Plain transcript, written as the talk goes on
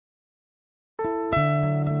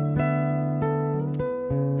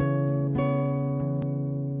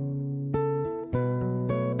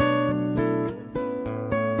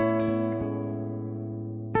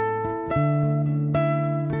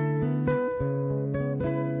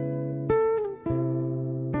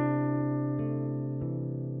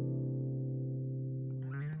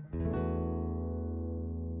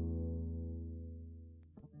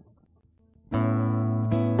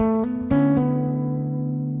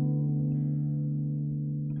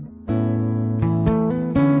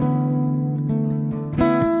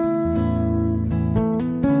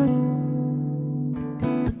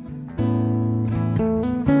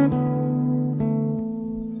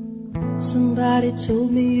Somebody told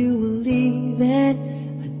me you were leaving,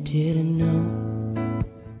 I didn't know.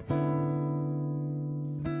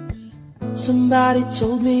 Somebody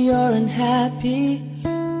told me you're unhappy,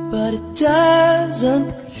 but it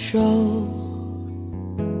doesn't show.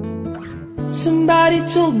 Somebody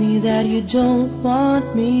told me that you don't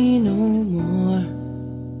want me no more.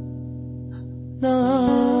 No.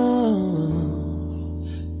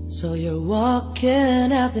 So you're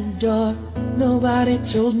walking out the door. Nobody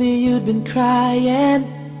told me you'd been crying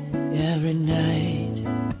every night.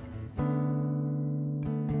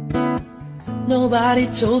 Nobody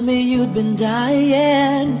told me you'd been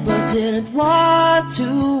dying, but didn't want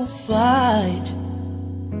to fight.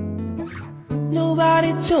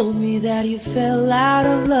 Nobody told me that you fell out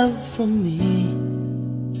of love from me.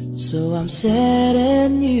 So I'm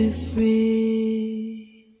setting you free.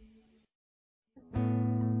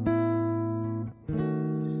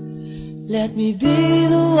 Let me be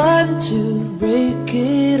the one to break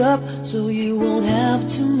it up, so you won't have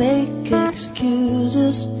to make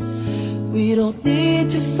excuses. We don't need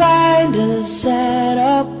to find a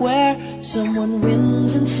setup where someone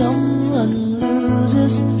wins and someone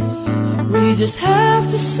loses. We just have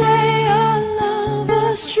to say our love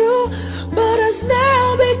was true, but has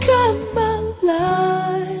now become a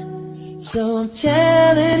lie. So I'm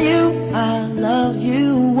telling you I love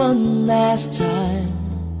you one last time,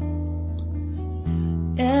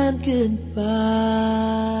 and goodbye.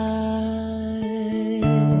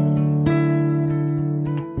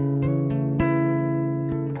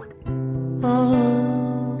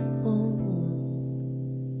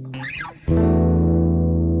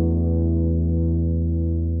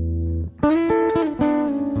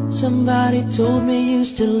 Somebody told me you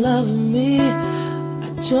still love me. I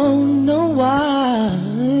don't know why.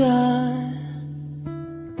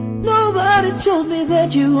 Nobody told me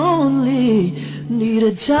that you only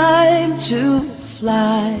needed time to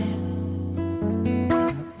fly.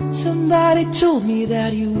 Somebody told me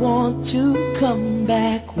that you want to come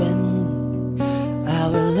back when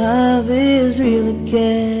our love is real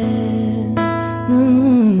again.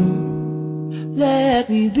 Let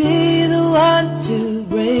me be the one to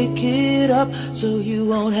break it up, so you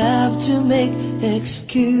won't have to make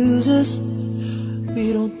excuses.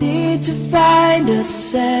 We don't need to find a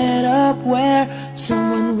setup where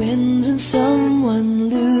someone wins and someone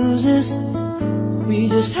loses. We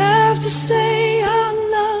just have to say our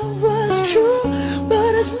love was true,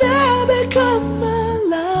 but has now become a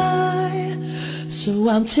lie. So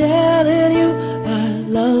I'm telling you I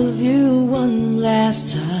love you one last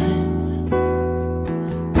time,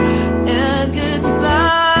 and goodbye.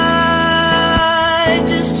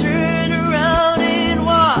 Just turn around and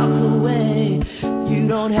walk away. You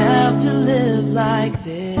don't have to live like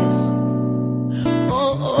this.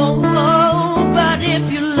 Oh, oh, oh, but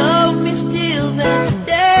if you love me still, then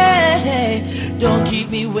stay. Don't keep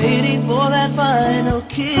me waiting for that final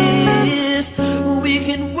kiss. We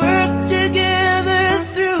can work together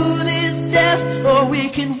through this test, or we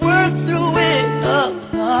can work through it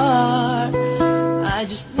apart. I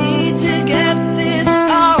just need to get this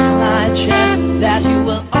off my chest, that you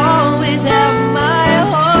will always have my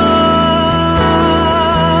heart.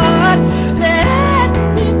 Let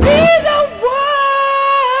me be the one.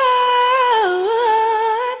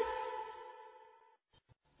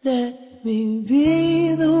 Let me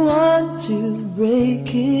be the one to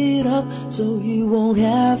break it up, so you won't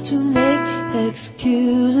have to make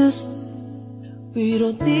excuses. We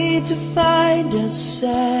don't need to find a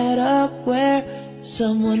setup where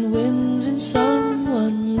someone wins and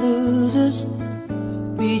someone loses.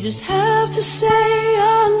 We just have to say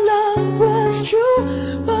our love was true,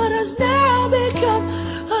 but has now become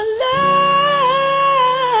a lie.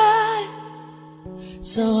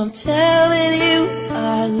 So I'm telling you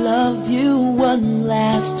I love you one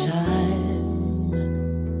last time,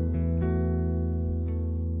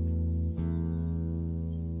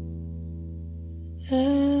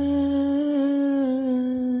 and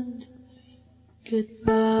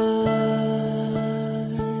goodbye.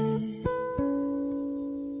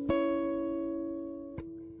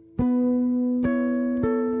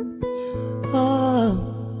 Oh,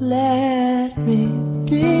 let me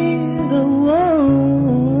be the one.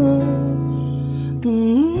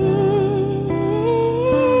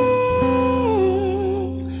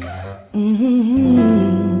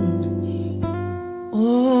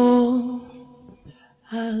 Oh,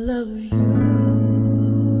 I love you.